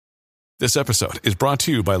This episode is brought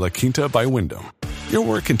to you by La Quinta by Wyndham. Your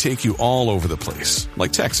work can take you all over the place,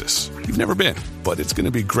 like Texas. You've never been, but it's going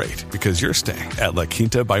to be great because you're staying at La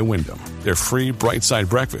Quinta by Wyndham. Their free Bright Side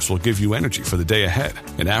breakfast will give you energy for the day ahead.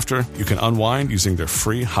 And after, you can unwind using their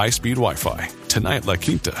free high-speed Wi-Fi. Tonight, La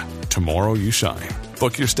Quinta. Tomorrow, you shine.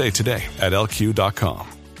 Book your stay today at lq.com.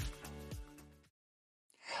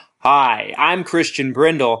 Hi, I'm Christian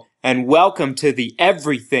Brindle, and welcome to the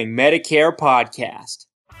Everything Medicare podcast.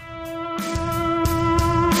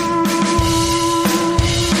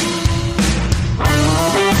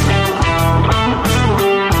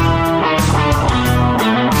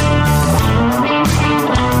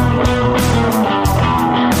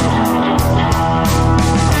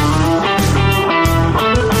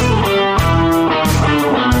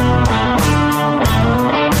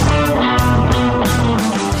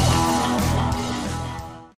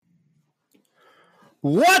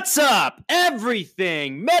 What's up,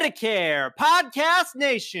 Everything Medicare Podcast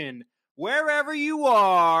Nation? Wherever you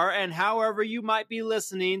are and however you might be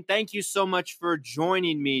listening, thank you so much for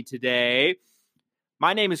joining me today.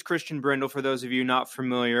 My name is Christian Brindle, for those of you not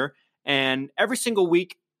familiar, and every single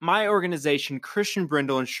week, my organization, Christian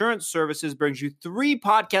Brindle Insurance Services, brings you 3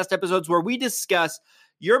 podcast episodes where we discuss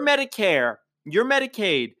your Medicare, your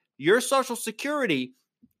Medicaid, your Social Security,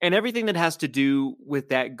 and everything that has to do with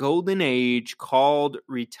that golden age called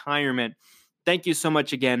retirement. Thank you so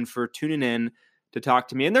much again for tuning in to talk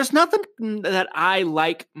to me. And there's nothing that I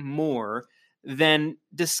like more than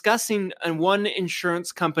discussing one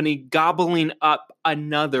insurance company gobbling up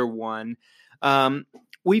another one.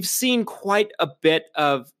 We've seen quite a bit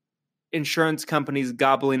of insurance companies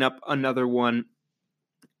gobbling up another one.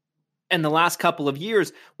 In the last couple of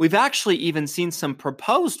years, we've actually even seen some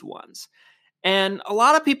proposed ones. And a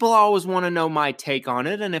lot of people always want to know my take on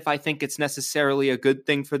it and if I think it's necessarily a good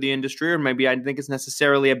thing for the industry or maybe I think it's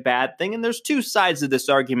necessarily a bad thing. And there's 2 sides of this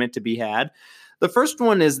argument to be had. The first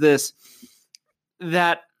one is this,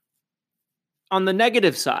 that on the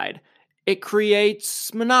negative side, it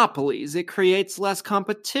creates monopolies. It creates less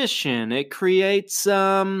competition. It creates,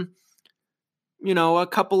 a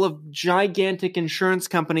couple of gigantic insurance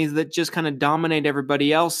companies that just kind of dominate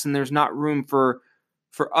everybody else, and there's not room for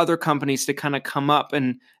other companies to kind of come up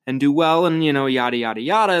and do well and, yada, yada,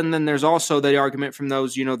 yada. And then there's also the argument from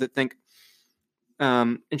those, that think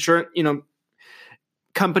insurance,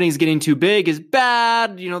 companies getting too big is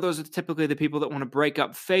bad. Those are typically the people that want to break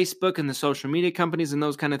up Facebook and the social media companies and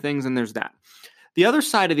those kind of things. And there's that. The other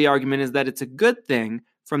side of the argument is that it's a good thing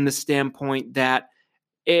from the standpoint that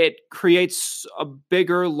it creates a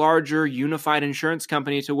bigger, larger, unified insurance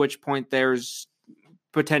company, to which point there's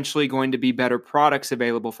potentially going to be better products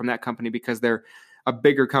available from that company because they're a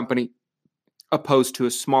bigger company opposed to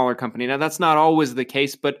a smaller company. Now, that's not always the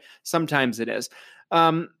case, but sometimes it is.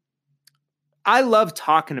 I love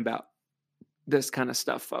talking about this kind of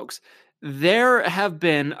stuff, folks. There have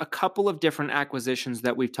been a couple of different acquisitions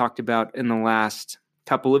that we've talked about in the last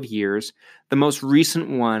couple of years. The most recent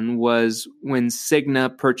one was when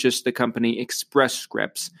Cigna purchased the company Express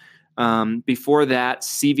Scripts. Before that,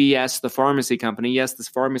 CVS, the pharmacy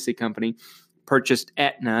company, purchased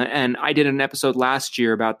Aetna. And I did an episode last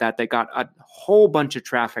year about that got a whole bunch of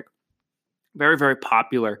traffic. Very, very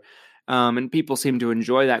popular. And people seem to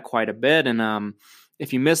enjoy that quite a bit. And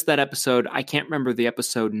if you missed that episode, I can't remember the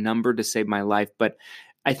episode number to save my life, but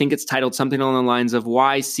I think it's titled something along the lines of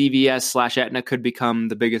why CVS/Aetna could become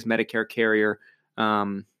the biggest Medicare carrier,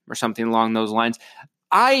 or something along those lines.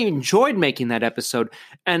 I enjoyed making that episode,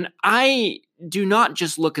 and I do not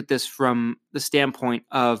just look at this from the standpoint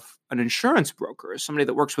of an insurance broker, somebody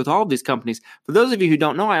that works with all of these companies. For those of you who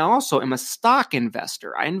don't know, I also am a stock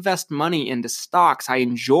investor. I invest money into stocks. I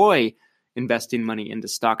enjoy investing money into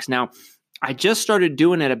stocks. Now, I just started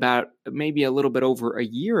doing it about maybe a little bit over a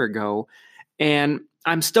year ago, and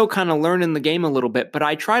I'm still kind of learning the game a little bit, but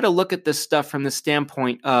I try to look at this stuff from the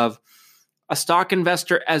standpoint of a stock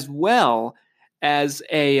investor as well as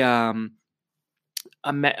an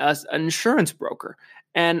insurance broker.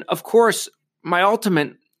 And of course, my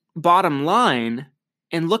ultimate bottom line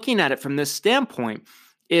in looking at it from this standpoint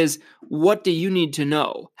is, what do you need to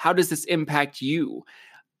know? How does this impact you?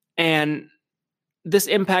 And this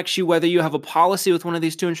impacts you whether you have a policy with one of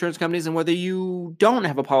these 2 insurance companies and whether you don't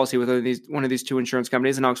have a policy with one of these 2 insurance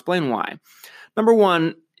companies, and I'll explain why. Number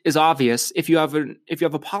one is obvious. If you have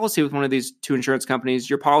a policy with one of these 2 insurance companies,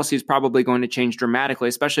 your policy is probably going to change dramatically,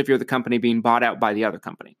 especially if you're the company being bought out by the other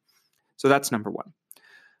company. So that's number one.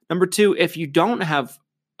 Number 2, if you don't have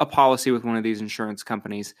a policy with one of these insurance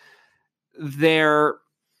companies, there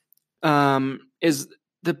is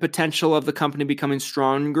the potential of the company becoming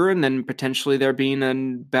stronger and then potentially there being a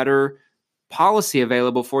better policy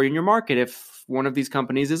available for you in your market if one of these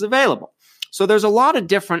companies is available. So there's a lot of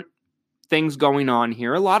different things going on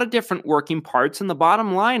here, a lot of different working parts. And the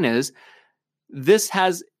bottom line is this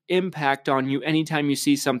has impact on you anytime you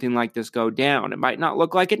see something like this go down. It might not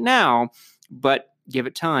look like it now, but give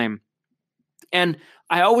it time. And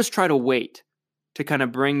I always try to wait to kind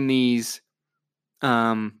of bring these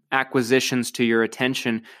acquisitions to your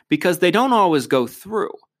attention because they don't always go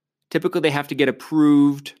through. Typically, they have to get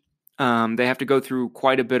approved. They have to go through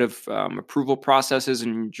quite a bit of approval processes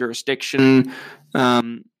and jurisdiction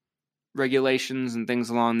regulations and things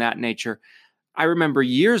along that nature. I remember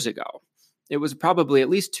years ago, it was probably at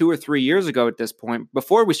least 2 or 3 years ago at this point,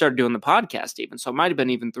 before we started doing the podcast even. So it might have been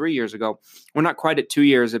even 3 years ago. We're not quite at 2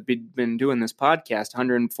 years. I've been doing this podcast,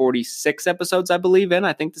 146 episodes, I believe in.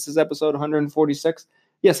 I think this is episode 146.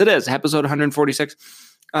 Yes, it is, episode 146.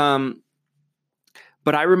 But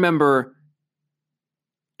I remember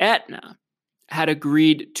Aetna had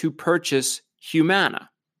agreed to purchase Humana,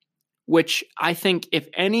 which I think if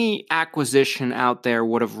any acquisition out there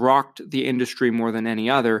would have rocked the industry more than any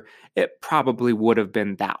other, it probably would have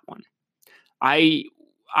been that one. I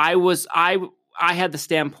had the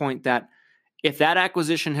standpoint that if that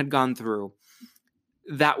acquisition had gone through,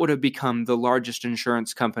 that would have become the largest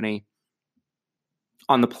insurance company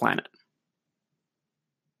on the planet,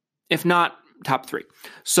 if not top 3.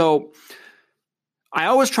 So I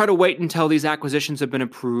always try to wait until these acquisitions have been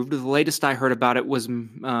approved. The latest I heard about it was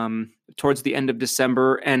towards the end of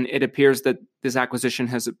December, and it appears that this acquisition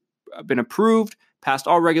has been approved, passed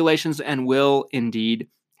all regulations, and will indeed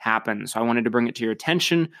happen. So I wanted to bring it to your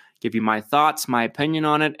attention, give you my thoughts, my opinion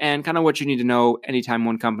on it, and kind of what you need to know anytime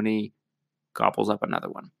one company gobbles up another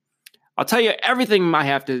one. I'll tell you everything I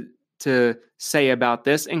have to say about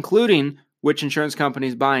this, including which insurance company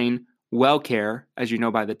is buying WellCare, as you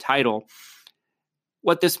know by the title.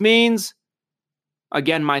 What this means,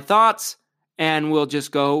 again, my thoughts, and we'll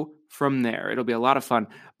just go from there. It'll be a lot of fun.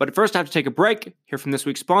 But first, I have to take a break, hear from this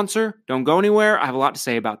week's sponsor. Don't go anywhere. I have a lot to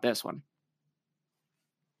say about this one.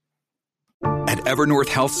 At Evernorth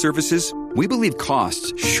Health Services, we believe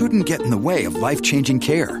costs shouldn't get in the way of life-changing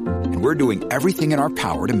care, and we're doing everything in our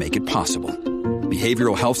power to make it possible.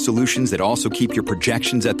 Behavioral health solutions that also keep your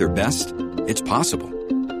projections at their best? It's possible.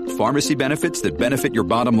 Pharmacy benefits that benefit your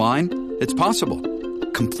bottom line? It's possible.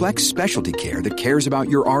 Complex specialty care that cares about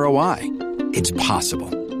your ROI. It's possible.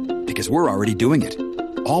 Because we're already doing it.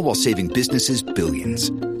 All while saving businesses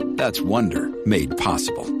billions. That's Wonder made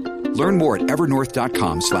possible. Learn more at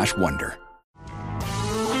evernorth.com/wonder.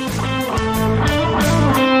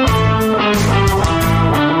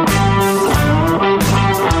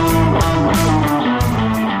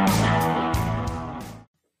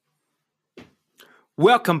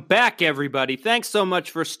 Welcome back, everybody. Thanks so much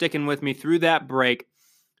for sticking with me through that break.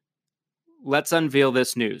 Let's unveil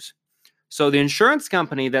this news. So the insurance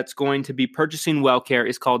company that's going to be purchasing WellCare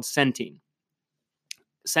is called Centene.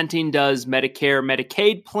 Centene does Medicare,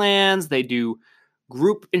 Medicaid plans. They do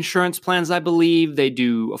group insurance plans, I believe. They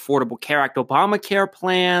do Affordable Care Act, Obamacare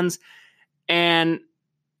plans. And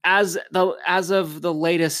as of the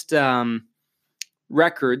latest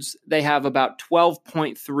records, they have about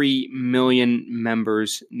 12.3 million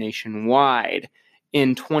members nationwide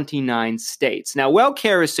in 29 states. Now,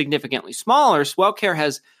 WellCare is significantly smaller. So WellCare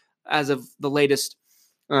has, as of the latest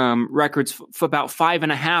records, for about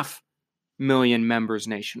 5.5 million members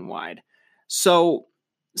nationwide. So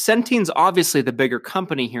Centene's obviously the bigger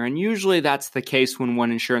company here, and usually that's the case when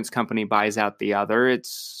one insurance company buys out the other.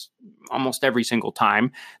 It's almost every single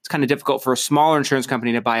time. It's kind of difficult for a smaller insurance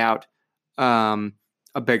company to buy out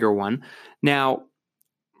a bigger one. Now,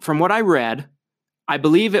 from what I read, I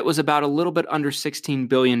believe it was about a little bit under $16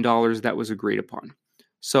 billion that was agreed upon.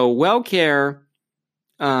 So WellCare,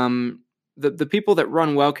 the people that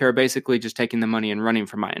run WellCare are basically just taking the money and running,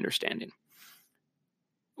 from my understanding.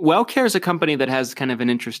 WellCare is a company that has kind of an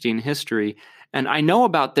interesting history, and I know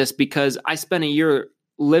about this because I spent a year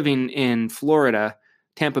living in Florida,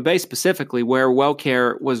 Tampa Bay specifically, where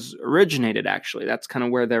WellCare was originated, actually. That's kind of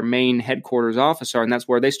where their main headquarters office are, and that's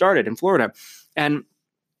where they started, in Florida. And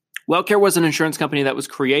WellCare was an insurance company that was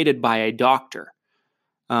created by a doctor,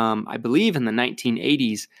 I believe in the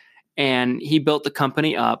 1980s, and he built the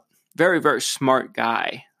company up. Very, very smart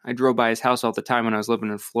guy. I drove by his house all the time when I was living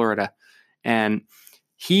in Florida, and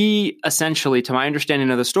he essentially, to my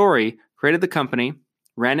understanding of the story, created the company,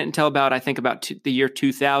 ran it until about the year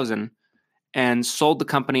 2000, and sold the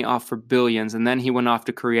company off for billions. And then he went off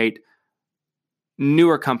to create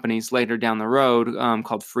newer companies later down the road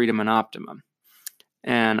called Freedom and Optimum.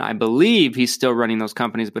 And I believe he's still running those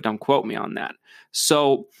companies, but don't quote me on that.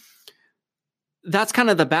 So that's kind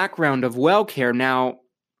of the background of WellCare. Now,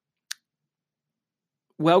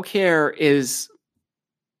 WellCare is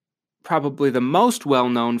probably the most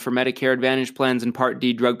well-known for Medicare Advantage plans and Part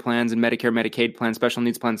D drug plans and Medicare, Medicaid plans, special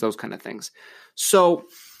needs plans, those kind of things. So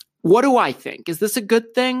what do I think? Is this a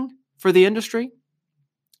good thing for the industry?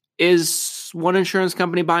 Is one insurance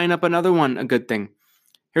company buying up another one a good thing?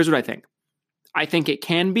 Here's what I think. I think it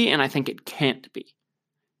can be, and I think it can't be.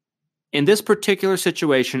 In this particular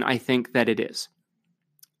situation, I think that it is.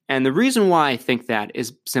 And the reason why I think that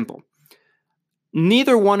is simple.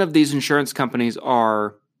 Neither one of these insurance companies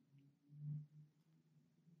are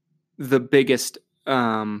the biggest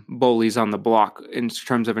bullies on the block in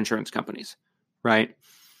terms of insurance companies, right?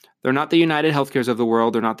 They're not the United Healthcares of the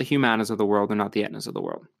world. They're not the Humanas of the world. They're not the Aetnas of the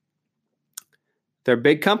world. They're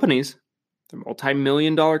big companies. They're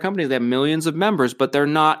multi-million-dollar companies. They have millions of members, but they're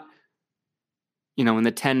not, in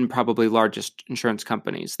the 10 probably largest insurance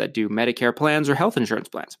companies that do Medicare plans or health insurance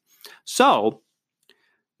plans. So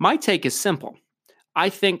my take is simple. I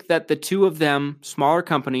think that the two of them, smaller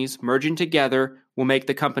companies, merging together will make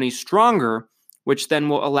the company stronger, which then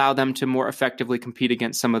will allow them to more effectively compete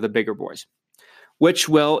against some of the bigger boys, which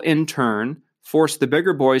will in turn force the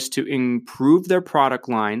bigger boys to improve their product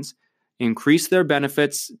lines, increase their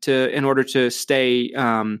benefits in order to stay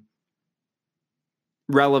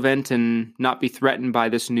relevant and not be threatened by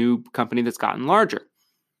this new company that's gotten larger.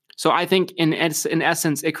 So I think in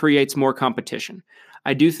essence, it creates more competition.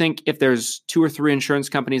 I do think if there's 2 or 3 insurance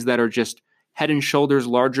companies that are just head and shoulders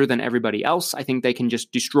larger than everybody else, I think they can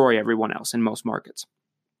just destroy everyone else in most markets.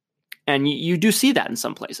 And you do see that in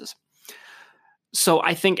some places. So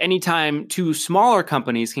I think anytime 2 smaller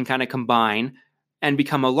companies can kind of combine and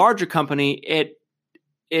become a larger company, it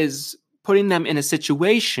is putting them in a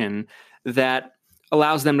situation that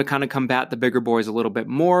allows them to kind of combat the bigger boys a little bit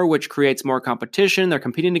more, which creates more competition. They're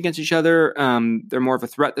competing against each other. They're more of a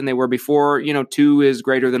threat than they were before. 2 is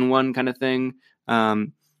greater than 1 kind of thing.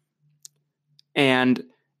 And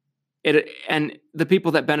the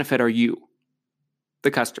people that benefit are you,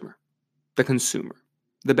 the customer, the consumer,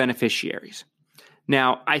 the beneficiaries.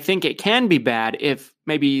 Now, I think it can be bad if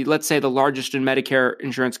maybe, let's say, the largest Medicare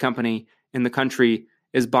insurance company in the country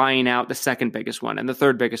is buying out the second biggest one and the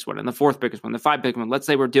third biggest one and the fourth biggest one, the 5th biggest one. Let's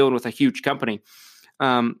say we're dealing with a huge company.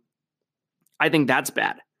 I think that's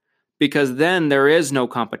bad because then there is no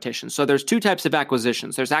competition. So there's 2 types of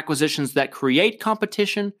acquisitions. There's acquisitions that create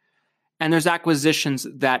competition and there's acquisitions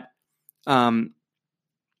that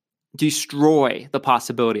destroy the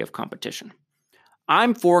possibility of competition.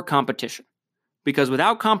 I'm for competition because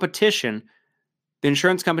without competition, the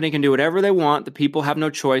insurance company can do whatever they want. The people have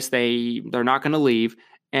no choice. They're not going to leave.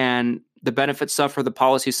 And the benefits suffer, the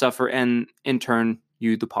policies suffer, and in turn,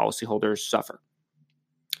 you, the policyholders, suffer.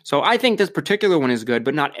 So I think this particular one is good,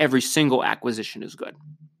 but not every single acquisition is good.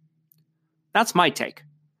 That's my take.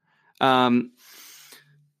 I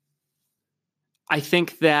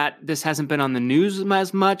think that this hasn't been on the news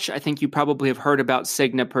as much. I think you probably have heard about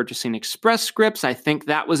Cigna purchasing Express Scripts. I think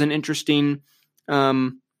that was an interesting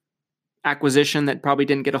acquisition that probably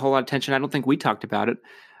didn't get a whole lot of attention. I don't think we talked about it.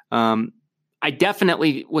 I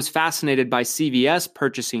definitely was fascinated by CVS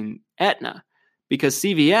purchasing Aetna because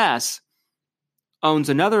CVS owns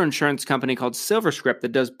another insurance company called SilverScript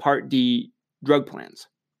that does Part D drug plans.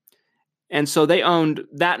 And so they owned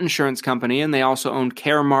that insurance company, and they also owned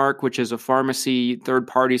Caremark, which is a pharmacy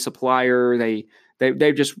third-party supplier.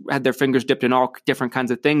 They've just had their fingers dipped in all different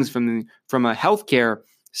kinds of things from a healthcare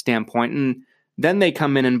standpoint. And then they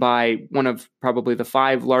come in and buy one of probably the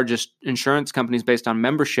 5 largest insurance companies based on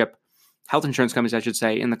membership, health insurance companies, I should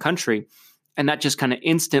say, in the country. And that just kind of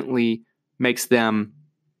instantly makes them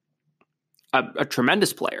a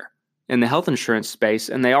tremendous player in the health insurance space.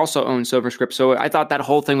 And they also own SilverScript. So I thought that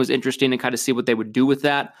whole thing was interesting to kind of see what they would do with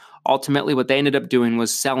that. Ultimately, what they ended up doing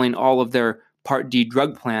was selling all of their Part D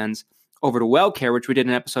drug plans over to WellCare, which we did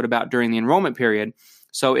an episode about during the enrollment period.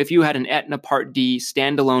 So if you had an Aetna Part D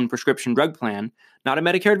standalone prescription drug plan, not a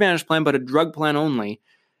Medicare Advantage plan, but a drug plan only,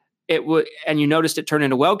 it would, and you noticed it turned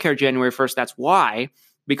into WellCare January 1st. That's why,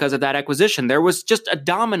 because of that acquisition. There was just a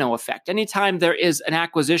domino effect. Anytime there is an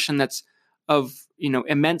acquisition that's of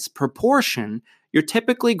immense proportion, you're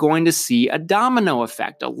typically going to see a domino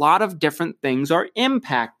effect. A lot of different things are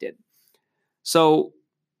impacted. So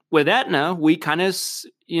with Aetna, we kind of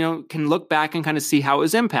can look back and kind of see how it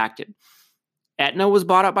was impacted. Aetna was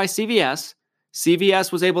bought up by CVS.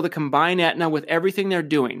 CVS was able to combine Aetna with everything they're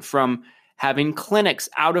doing, from having clinics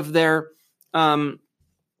out of their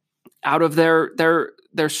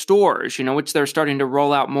stores, which they're starting to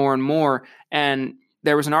roll out more and more. And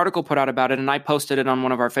there was an article put out about it, and I posted it on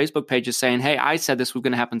one of our Facebook pages saying, hey, I said this was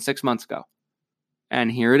going to happen 6 months ago.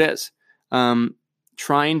 And here it is.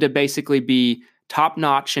 Trying to basically be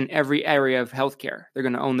top-notch in every area of healthcare. They're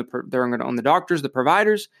going to own the doctors, the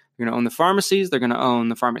providers. They're going to own the pharmacies. They're going to own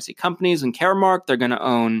the pharmacy companies and Caremark. They're going to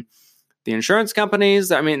own the insurance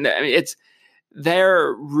companies. I mean,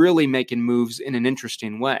 they're really making moves in an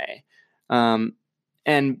interesting way.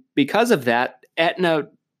 And because of that, Aetna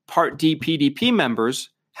Part D PDP members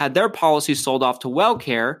had their policies sold off to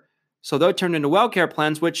WellCare. So they turned into WellCare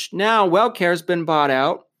plans, which now WellCare has been bought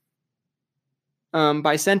out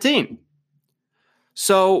by Centene.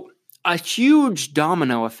 So a huge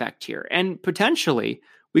domino effect here. And potentially,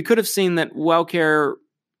 we could have seen that WellCare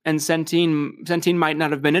and Centene might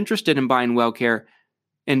not have been interested in buying WellCare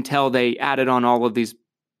until they added on all of these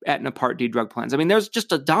Aetna Part D drug plans. I mean, there's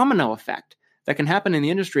just a domino effect that can happen in the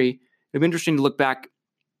industry. It'd be interesting to look back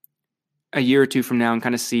a year or two from now and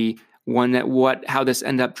kind of see how this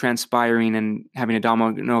ended up transpiring and having a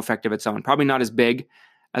domino effect of its own. Probably not as big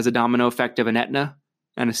as a domino effect of an Aetna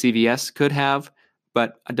and a CVS could have,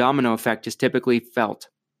 but a domino effect is typically felt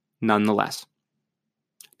nonetheless.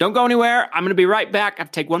 Don't go anywhere. I'm going to be right back. I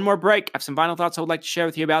have to take one more break. I have some final thoughts I would like to share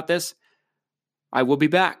with you about this. I will be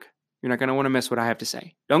back. You're not going to want to miss what I have to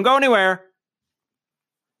say. Don't go anywhere.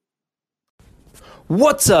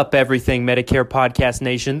 What's up, Everything Medicare Podcast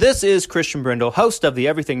Nation? This is Christian Brindle, host of the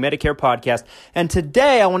Everything Medicare Podcast, and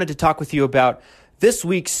today I wanted to talk with you about this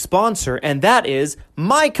week's sponsor, and that is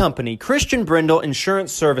my company, Christian Brindle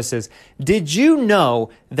Insurance Services. Did you know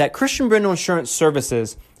that Christian Brindle Insurance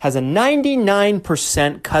Services has a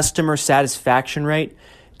 99% customer satisfaction rate?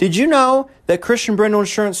 Did you know that Christian Brindle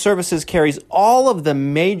Insurance Services carries all of the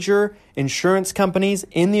major insurance companies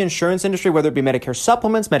in the insurance industry, whether it be Medicare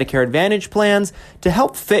supplements, Medicare Advantage plans, to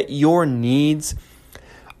help fit your needs?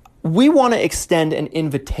 We want to extend an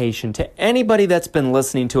invitation to anybody that's been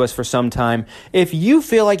listening to us for some time. If you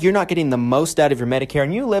feel like you're not getting the most out of your Medicare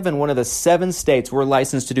and you live in one of the 7 states we're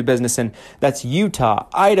licensed to do business in, that's Utah,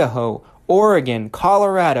 Idaho, Oregon,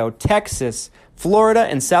 Colorado, Texas, Florida,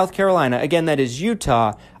 and South Carolina. Again, that is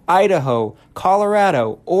Utah, Idaho,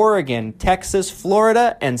 Colorado, Oregon, Texas,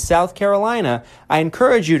 Florida, and South Carolina. I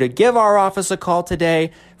encourage you to give our office a call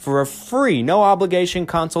today for a free, no obligation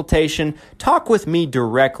consultation. Talk with me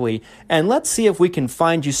directly, and let's see if we can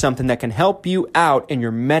find you something that can help you out in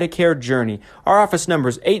your Medicare journey. Our office number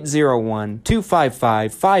is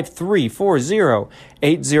 801-255-5340,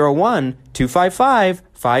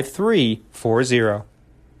 801-255-5340.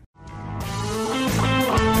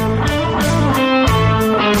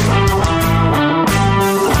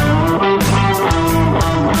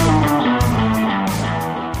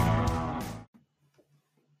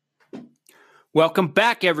 Welcome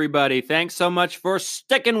back, everybody. Thanks so much for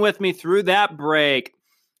sticking with me through that break.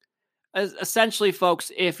 Essentially, folks,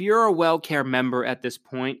 if you're a WellCare member at this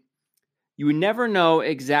point, you never know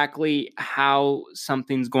exactly how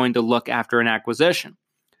something's going to look after an acquisition.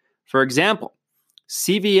 For example,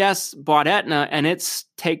 CVS bought Aetna, and it's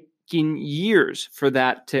taking years for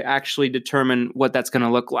that to actually determine what that's going to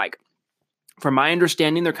look like. From my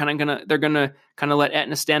understanding, they're going to let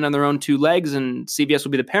Aetna stand on their own 2 legs, and CVS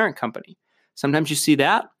will be the parent company. Sometimes you see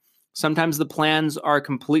that. Sometimes the plans are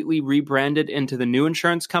completely rebranded into the new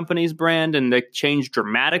insurance company's brand and they change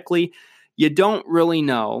dramatically. You don't really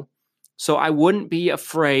know. So I wouldn't be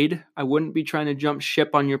afraid. I wouldn't be trying to jump ship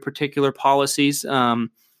on your particular policies. In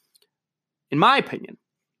my opinion,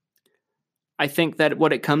 I think that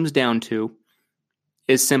what it comes down to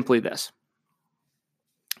is simply this.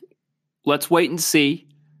 Let's wait and see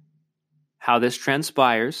how this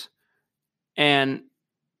transpires. And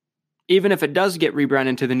even if it does get rebranded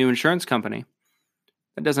into the new insurance company,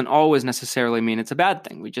 that doesn't always necessarily mean it's a bad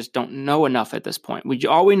thing. We just don't know enough at this point.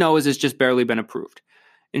 All we know is it's just barely been approved.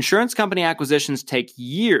 Insurance company acquisitions take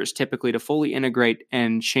years typically to fully integrate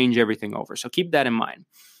and change everything over. So keep that in mind.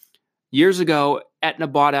 Years ago, Aetna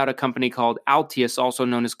bought out a company called Altius, also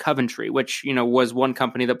known as Coventry, which was one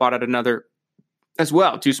company that bought out another as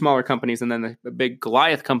well, 2 smaller companies, and then the big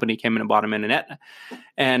Goliath company came in and bought them in Aetna.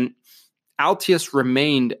 And Altius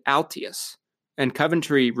remained Altius, and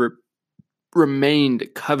Coventry remained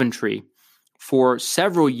Coventry for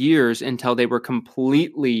several years until they were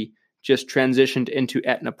completely just transitioned into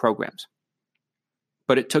Aetna programs.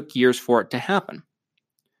 But it took years for it to happen.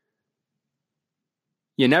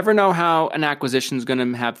 You never know how an acquisition is going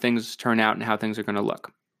to have things turn out and how things are going to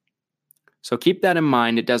look. So keep that in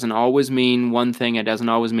mind. It doesn't always mean one thing. It doesn't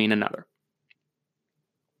always mean another.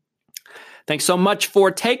 Thanks so much for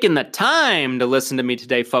taking the time to listen to me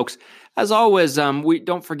today, folks. As always, we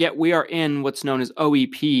don't forget we are in what's known as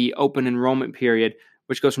OEP, Open Enrollment Period,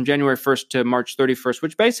 which goes from January 1st to March 31st,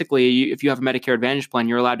 which basically, if you have a Medicare Advantage plan,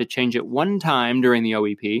 you're allowed to change it one time during the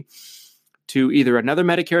OEP to either another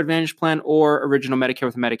Medicare Advantage plan or original Medicare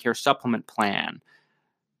with a Medicare supplement plan.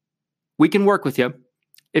 We can work with you.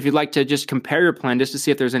 If you'd like to just compare your plan just to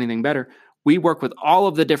see if there's anything better, we work with all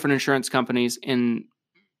of the different insurance companies in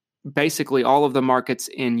basically all of the markets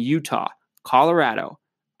in Utah, Colorado,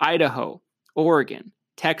 Idaho, Oregon,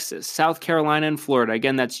 Texas, South Carolina, and Florida.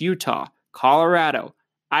 Again, that's Utah, Colorado,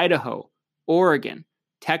 Idaho, Oregon,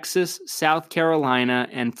 Texas, South Carolina,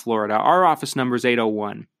 and Florida. Our office number is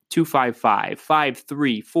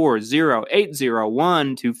 801-255-5340,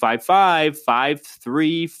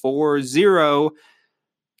 801-255-5340.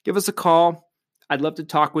 Give us a call. I'd love to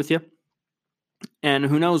talk with you. And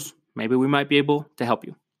who knows, maybe we might be able to help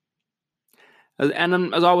you.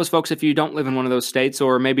 And as always, folks, if you don't live in one of those states,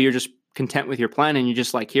 or maybe you're just content with your plan and you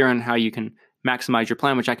just like hearing how you can maximize your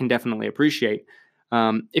plan, which I can definitely appreciate.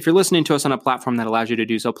 If you're listening to us on a platform that allows you to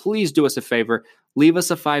do so, please do us a favor. Leave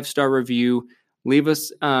us a 5-star review. Leave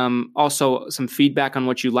us also some feedback on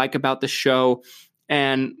what you like about the show.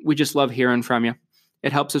 And we just love hearing from you.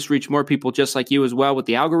 It helps us reach more people just like you as well with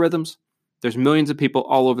the algorithms. There's millions of people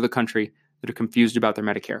all over the country that are confused about their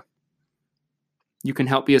Medicare. You can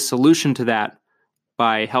help be a solution to that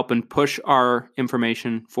by helping push our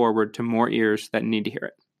information forward to more ears that need to hear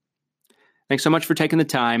it. Thanks so much for taking the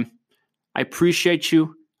time. I appreciate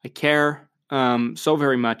you. I care so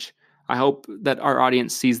very much. I hope that our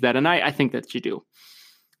audience sees that, and I think that you do.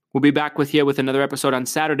 We'll be back with you with another episode on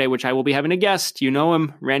Saturday, which I will be having a guest. You know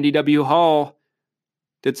him, Randy W. Hall.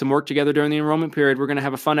 Did some work together during the enrollment period. We're going to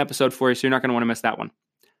have a fun episode for you, so you're not going to want to miss that one.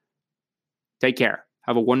 Take care.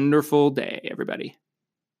 Have a wonderful day, everybody.